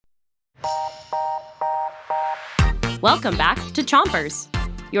Welcome back to Chompers,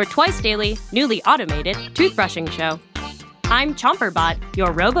 your twice-daily, newly automated toothbrushing show. I'm Chomperbot,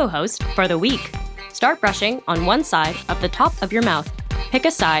 your robo-host for the week. Start brushing on one side of the top of your mouth. Pick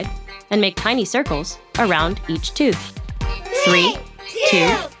a side and make tiny circles around each tooth. 3, 2,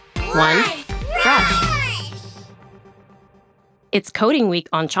 1, brush. It's coding week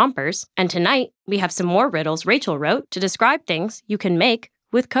on Chompers, and tonight we have some more riddles Rachel wrote to describe things you can make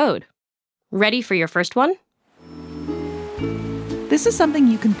with code. Ready for your first one? This is something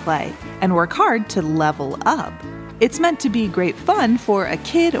you can play and work hard to level up. It's meant to be great fun for a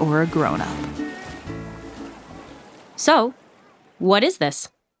kid or a grown-up. So, what is this?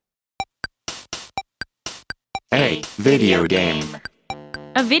 A video game.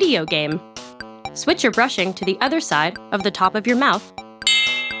 A video game. Switch your brushing to the other side of the top of your mouth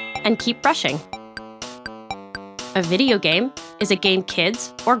and keep brushing. A video game is a game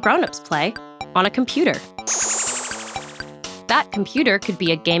kids or grown-ups play on a computer. That computer could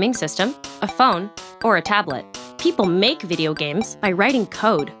be a gaming system, a phone, or a tablet. People make video games by writing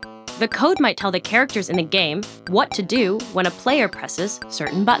code. The code might tell the characters in the game what to do when a player presses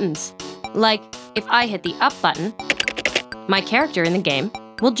certain buttons. Like, if I hit the up button, my character in the game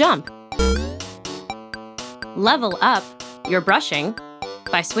will jump. Level up your brushing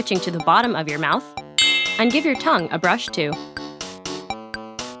by switching to the bottom of your mouth and give your tongue a brush too.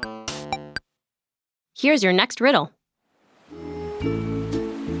 Here's your next riddle.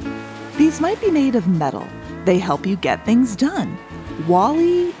 These might be made of metal. They help you get things done.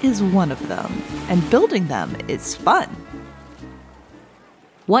 WALL-E is one of them, and building them is fun.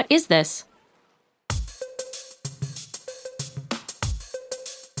 What is this?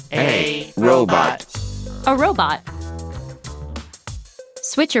 A robot. A robot.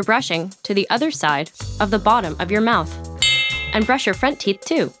 Switch your brushing to the other side of the bottom of your mouth and brush your front teeth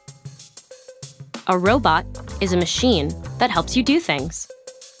too. A robot is a machine that helps you do things.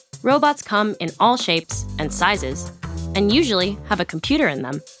 Robots come in all shapes and sizes and usually have a computer in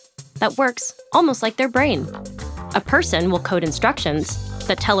them that works almost like their brain. A person will code instructions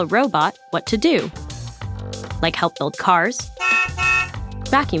that tell a robot what to do, like help build cars,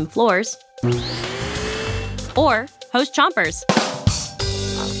 vacuum floors, or host Chompers.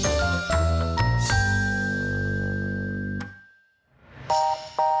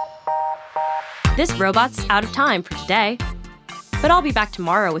 This robot's out of time for today, but I'll be back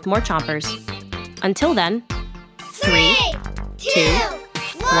tomorrow with more Chompers. Until then, 3, 2,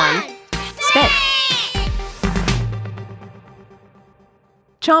 1, spit.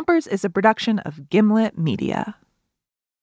 Chompers is a production of Gimlet Media.